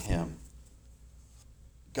to him.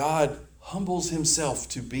 God humbles himself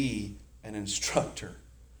to be an instructor.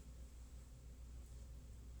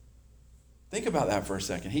 Think about that for a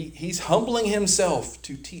second. He's humbling himself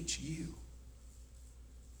to teach you.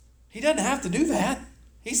 He doesn't have to do that.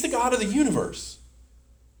 He's the God of the universe.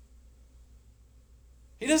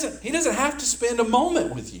 He doesn't have to spend a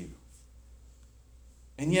moment with you.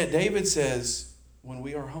 And yet David says, when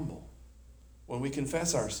we are humble, when we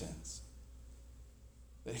confess our sins,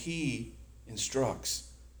 that he instructs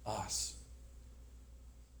us.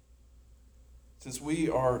 Since we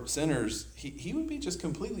are sinners, he would be just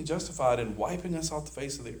completely justified in wiping us off the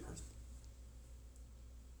face of the earth.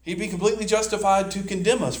 He'd be completely justified to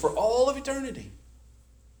condemn us for all of eternity.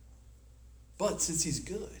 But since he's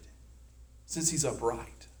good, since he's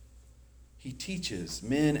upright, he teaches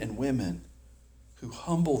men and women who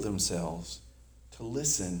humble themselves to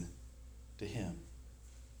listen to him.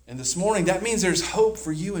 And this morning, that means there's hope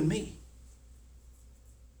for you and me.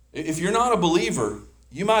 If you're not a believer,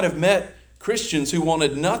 you might have met Christians who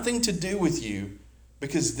wanted nothing to do with you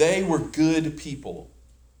because they were good people.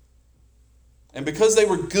 And because they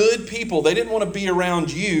were good people, they didn't want to be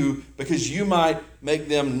around you because you might make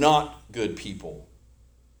them not good people.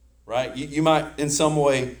 Right? You might in some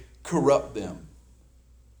way corrupt them.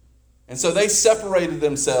 And so they separated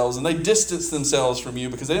themselves and they distanced themselves from you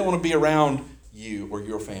because they didn't want to be around you or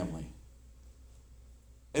your family.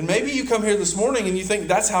 And maybe you come here this morning and you think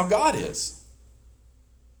that's how God is.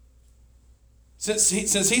 Since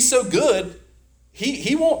he's so good,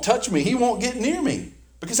 he won't touch me. He won't get near me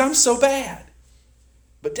because I'm so bad.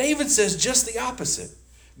 But David says just the opposite.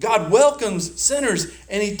 God welcomes sinners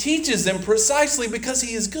and he teaches them precisely because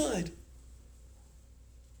he is good.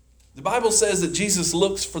 The Bible says that Jesus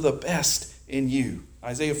looks for the best in you.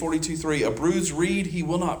 Isaiah 42:3, a bruised reed he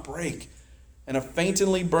will not break, and a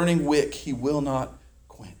faintly burning wick he will not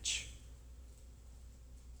quench.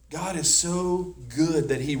 God is so good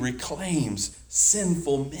that he reclaims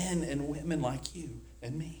sinful men and women like you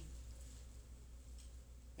and me.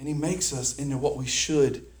 And he makes us into what we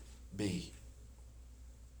should be.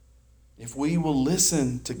 If we will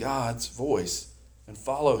listen to God's voice and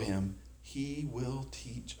follow him, he will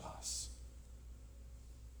teach us.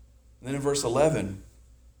 And then in verse 11,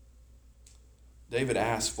 David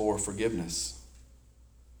asks for forgiveness.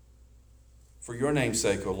 For your name's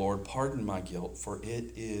sake, O Lord, pardon my guilt, for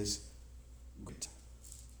it is great.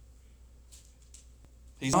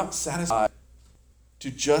 He's not satisfied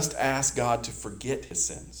to just ask God to forget his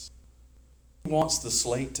sins. He wants the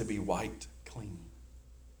slate to be wiped clean.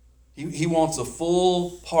 He wants a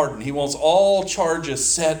full pardon. He wants all charges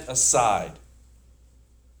set aside.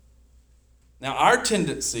 Now, our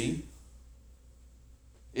tendency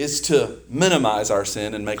is to minimize our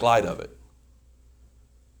sin and make light of it.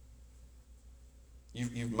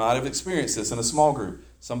 You might have experienced this in a small group.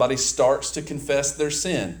 Somebody starts to confess their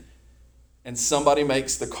sin, and somebody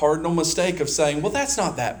makes the cardinal mistake of saying, well, that's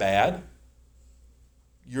not that bad.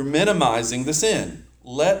 You're minimizing the sin.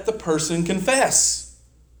 Let the person confess.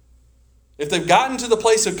 If they've gotten to the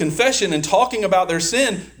place of confession and talking about their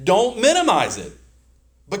sin, don't minimize it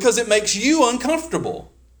because it makes you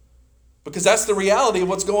uncomfortable. Because that's the reality of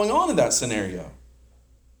what's going on in that scenario.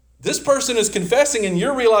 This person is confessing and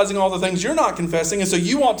you're realizing all the things you're not confessing, and so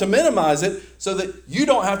you want to minimize it so that you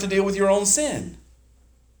don't have to deal with your own sin.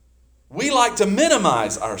 We like to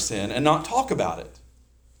minimize our sin and not talk about it.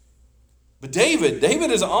 But David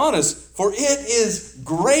is honest, for it is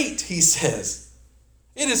great, he says.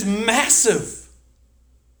 It is massive.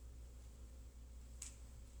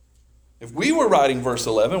 If we were writing verse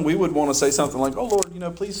 11, we would want to say something like, oh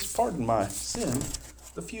Lord, please pardon my sin,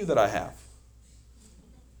 the few that I have.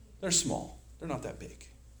 They're small. They're not that big.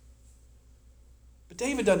 But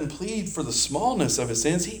David doesn't plead for the smallness of his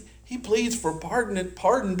sins. He pleads for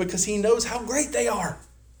pardon because he knows how great they are.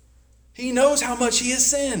 He knows how much he has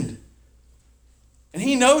sinned. And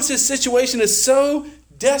he knows his situation is so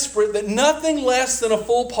desperate that nothing less than a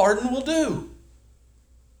full pardon will do.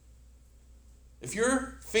 If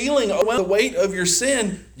you're feeling the weight of your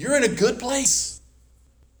sin, you're in a good place.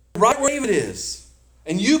 Right where David is.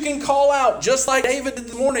 And you can call out just like David did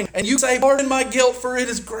this morning, and you say, pardon my guilt, for it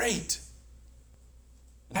is great.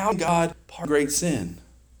 And how can God pardon great sin?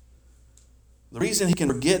 The reason he can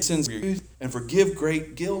forget sins of your youth and forgive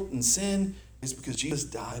great guilt and sin is because Jesus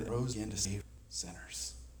died and rose again to save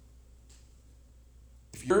sinners.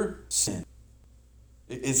 If your sin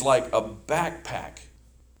is like a backpack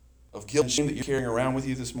of guilt and shame that you're carrying around with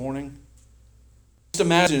you this morning, just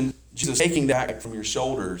imagine Jesus taking that from your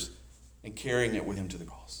shoulders and carrying it with him to the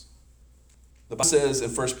cross. The Bible says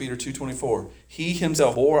in 1 Peter 2:24, he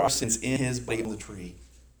himself bore our sins in his body on the tree,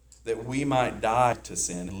 that we might die to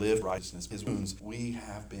sin and live righteousness. His wounds, we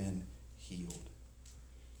have been healed.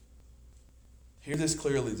 Hear this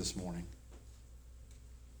clearly this morning.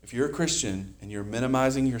 If you're a Christian and you're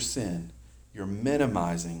minimizing your sin, you're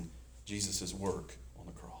minimizing Jesus' work on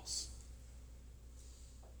the cross.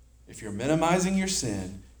 If you're minimizing your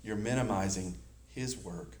sin, you're minimizing his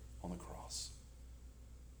work on the cross.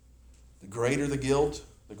 The greater the guilt,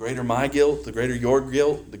 the greater my guilt, the greater your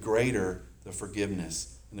guilt, the greater the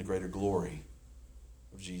forgiveness and the greater glory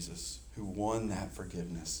of Jesus, who won that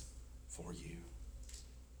forgiveness for you.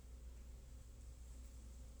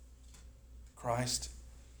 Christ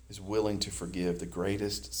is willing to forgive the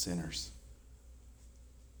greatest sinners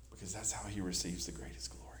because that's how he receives the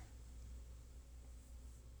greatest glory.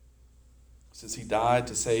 Since he died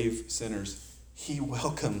to save sinners, he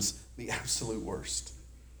welcomes the absolute worst.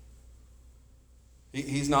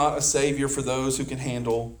 He's not a savior for those who can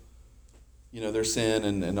handle, their sin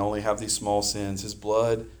and only have these small sins. His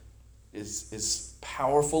blood is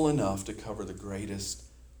powerful enough to cover the greatest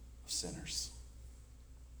of sinners.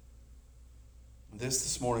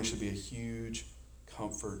 This morning should be a huge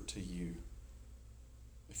comfort to you.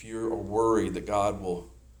 If you're worried that God will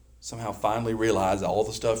somehow finally realize all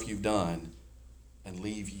the stuff you've done and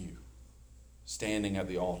leave you standing at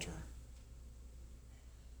the altar.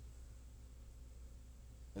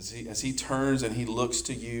 As he turns and he looks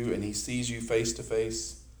to you and he sees you face to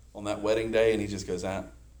face on that wedding day and he just goes,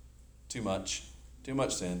 too much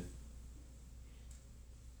sin.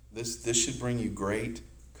 This should bring you great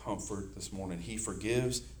comfort this morning. He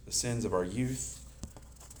forgives the sins of our youth.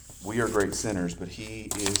 We are great sinners, but he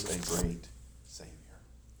is a great Savior.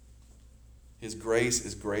 His grace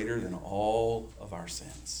is greater than all of our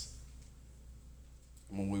sins.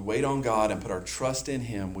 And when we wait on God and put our trust in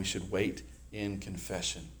him, we should wait in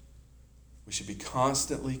confession. We should be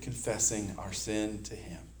constantly confessing our sin to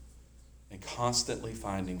him and constantly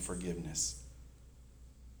finding forgiveness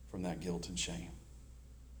from that guilt and shame.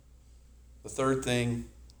 The third thing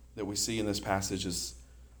that we see in this passage is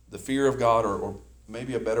the fear of God, or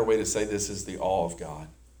maybe a better way to say this is the awe of God.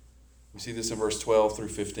 We see this in verse 12 through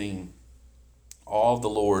 15. Awe of the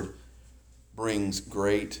Lord brings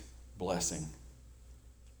great blessing.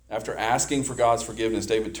 After asking for God's forgiveness,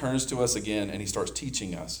 David turns to us again and he starts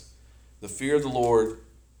teaching us. The fear of the Lord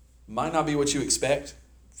might not be what you expect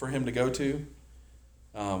for him to go to,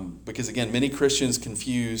 because again, many Christians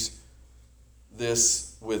confuse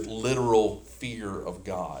this with literal fear of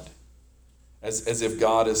God, as if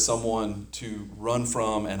God is someone to run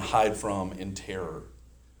from and hide from in terror.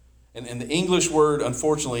 And the English word,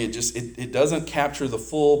 unfortunately, it doesn't capture the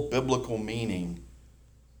full biblical meaning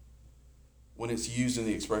when it's used in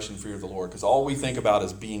the expression fear of the Lord, because all we think about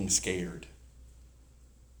is being scared.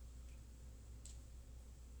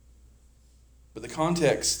 But the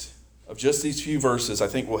context of just these few verses, I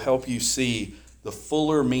think, will help you see the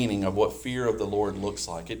fuller meaning of what fear of the Lord looks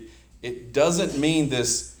like. It doesn't mean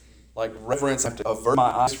this like reverence. I have to avert my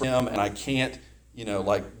eyes from him and I can't,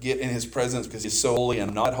 get in his presence because he's so holy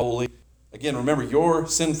and I'm not holy. Again, remember, your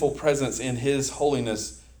sinful presence in his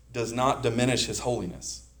holiness does not diminish his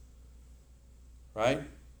holiness. Right?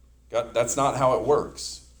 God, that's not how it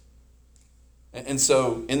works. And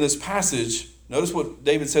so in this passage, notice what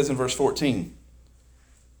David says in verse 14.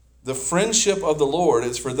 The friendship of the Lord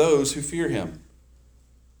is for those who fear him,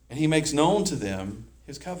 and he makes known to them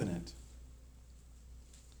his covenant.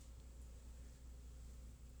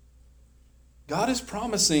 God is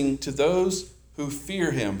promising to those who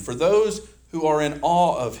fear him, for those who are in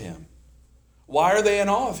awe of him. Why are they in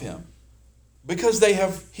awe of him? Because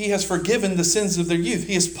he has forgiven the sins of their youth.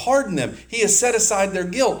 He has pardoned them. He has set aside their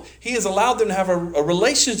guilt. He has allowed them to have a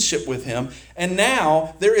relationship with him. And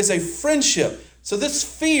now there is a friendship. So this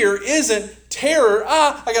fear isn't terror.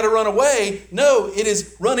 I got to run away. No, it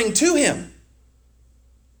is running to him.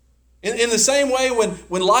 In the same way,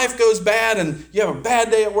 when life goes bad and you have a bad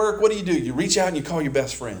day at work, what do? You reach out and you call your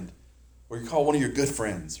best friend, or you call one of your good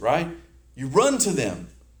friends, right? You run to them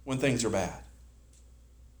when things are bad.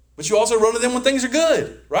 But you also run to them when things are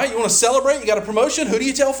good, right? You want to celebrate, you got a promotion, who do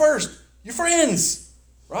you tell first? Your friends,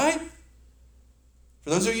 right? For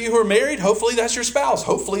those of you who are married, hopefully that's your spouse.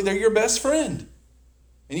 Hopefully they're your best friend.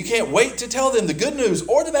 And you can't wait to tell them the good news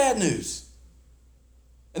or the bad news.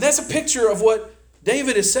 And that's a picture of what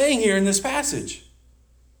David is saying here in this passage.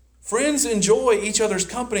 Friends enjoy each other's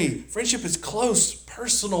company. Friendship is close,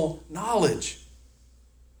 personal knowledge.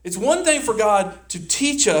 It's one thing for God to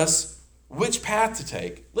teach us which path to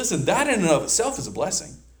take. Listen, that in and of itself is a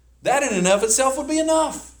blessing. That in and of itself would be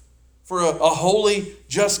enough for a holy,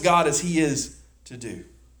 just God as he is to do.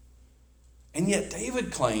 And yet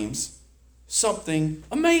David claims something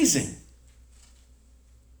amazing.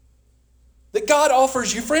 That God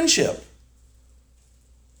offers you friendship.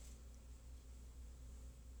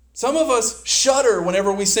 Some of us shudder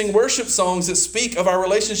whenever we sing worship songs that speak of our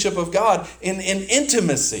relationship with God in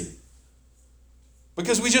intimacy.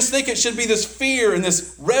 Because we just think it should be this fear and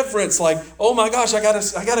this reverence, like, oh my gosh, I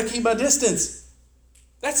gotta keep my distance.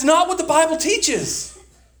 That's not what the Bible teaches.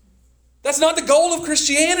 That's not the goal of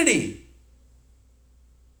Christianity.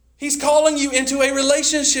 He's calling you into a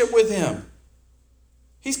relationship with him.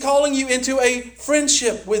 He's calling you into a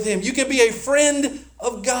friendship with him. You can be a friend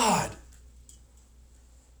of God.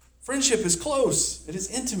 Friendship is close. It is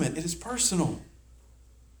intimate. It is personal.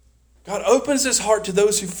 God opens his heart to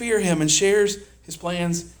those who fear him and shares his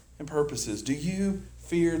plans and purposes. Do you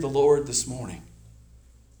fear the Lord this morning?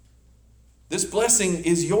 This blessing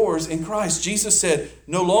is yours in Christ. Jesus said,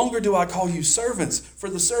 "No longer do I call you servants, for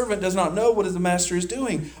the servant does not know what the master is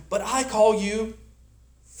doing, but I call you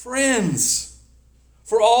friends.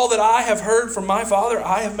 For all that I have heard from my Father,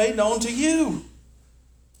 I have made known to you."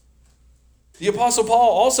 The Apostle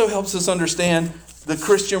Paul also helps us understand the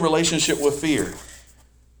Christian relationship with fear.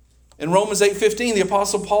 In Romans 8:15, the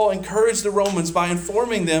Apostle Paul encouraged the Romans by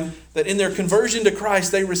informing them that in their conversion to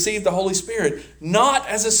Christ, they received the Holy Spirit, not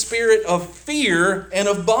as a spirit of fear and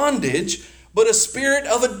of bondage, but a spirit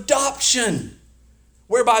of adoption,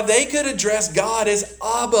 whereby they could address God as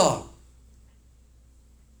Abba.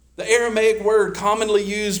 The Aramaic word commonly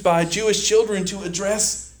used by Jewish children to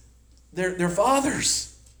address their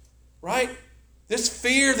fathers, right? This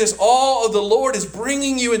fear, this awe of the Lord is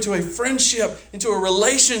bringing you into a friendship, into a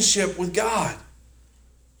relationship with God.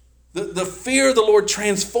 The fear of the Lord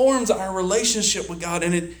transforms our relationship with God,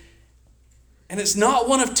 and it's not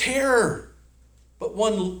one of terror, but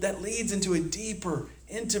one that leads into a deeper,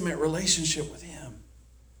 intimate relationship with him.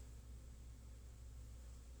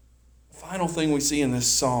 The final thing we see in this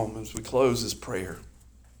psalm as we close is prayer.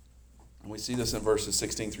 And we see this in verses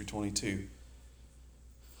 16 through 22.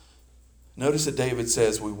 Notice that David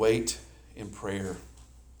says we wait in prayer.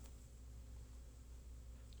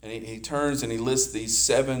 And he turns and he lists these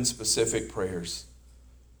 7 specific prayers.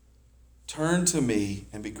 Turn to me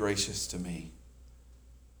and be gracious to me,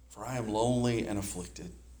 for I am lonely and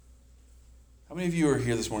afflicted. How many of you are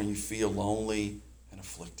here this morning, you feel lonely and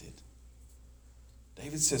afflicted?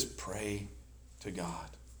 David says, pray to God.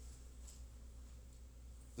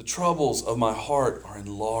 The troubles of my heart are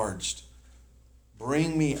enlarged.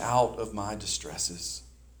 Bring me out of my distresses.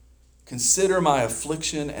 Consider my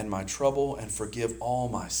affliction and my trouble, and forgive all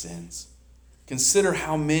my sins. Consider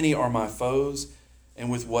how many are my foes,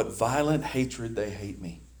 and with what violent hatred they hate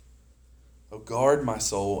me. O guard my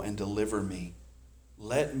soul and deliver me.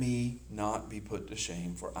 Let me not be put to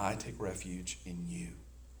shame, for I take refuge in you.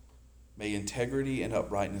 May integrity and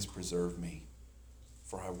uprightness preserve me,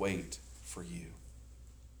 for I wait for you.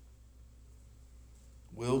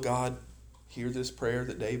 Will God hear this prayer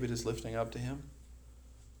that David is lifting up to him?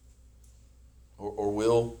 Or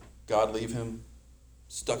will God leave him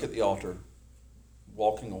stuck at the altar,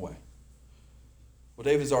 walking away? Well,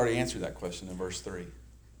 David's already answered that question in verse 3.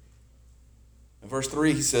 In verse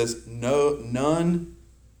 3, he says, "No, none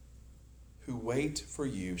who wait for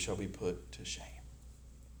you shall be put to shame."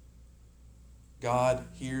 God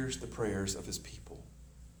hears the prayers of his people,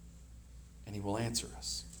 and he will answer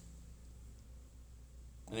us.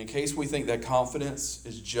 And in case we think that confidence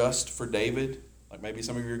is just for David, like maybe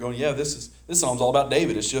some of you are going, yeah, this psalm's all about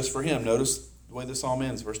David. It's just for him. Notice the way the psalm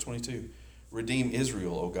ends, verse 22. Redeem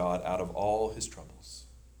Israel, O God, out of all his troubles.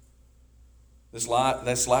 This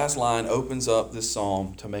last line opens up this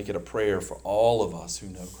psalm to make it a prayer for all of us who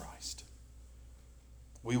know Christ.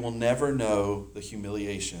 We will never know the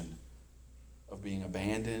humiliation of being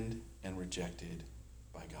abandoned and rejected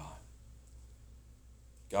by God.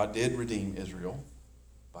 God did redeem Israel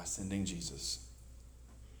by sending Jesus.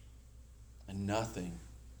 And nothing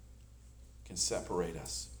can separate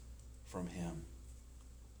us from him.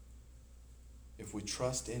 If we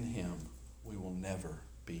trust in him, we will never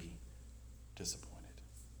be disappointed.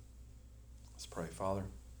 Let's pray. Father,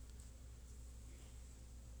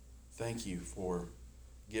 thank you for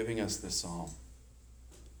giving us this psalm.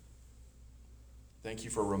 Thank you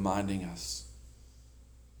for reminding us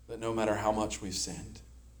that no matter how much we've sinned,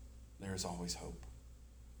 there is always hope.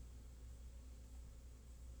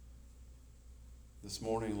 This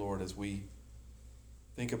morning, Lord, as we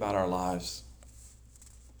think about our lives,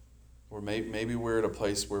 or maybe we're at a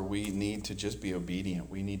place where we need to just be obedient.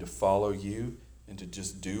 We need to follow you and to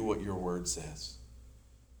just do what your word says.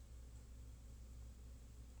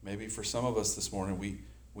 Maybe for some of us this morning,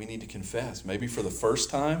 we need to confess, maybe for the first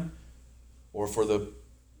time or for the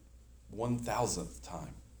 1,000th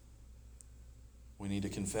time. We need to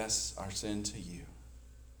confess our sin to you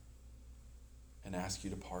and ask you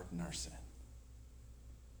to pardon our sin.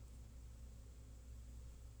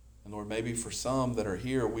 And Lord, maybe for some that are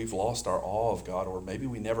here, we've lost our awe of God, or maybe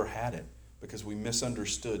we never had it because we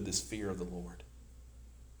misunderstood this fear of the Lord.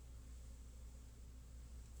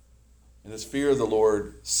 And this fear of the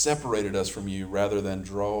Lord separated us from you rather than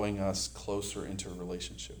drawing us closer into a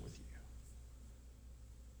relationship with you.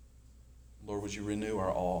 Lord, would you renew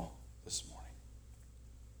our awe this morning?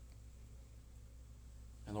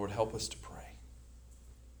 And Lord, help us to pray.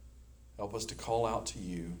 Help us to call out to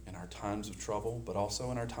you in our times of trouble, but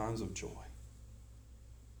also in our times of joy.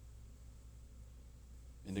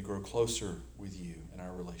 And to grow closer with you in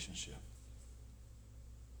our relationship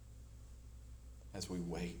as we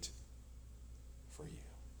wait for you.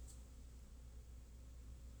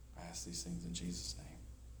 I ask these things in Jesus'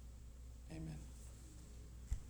 name. Amen.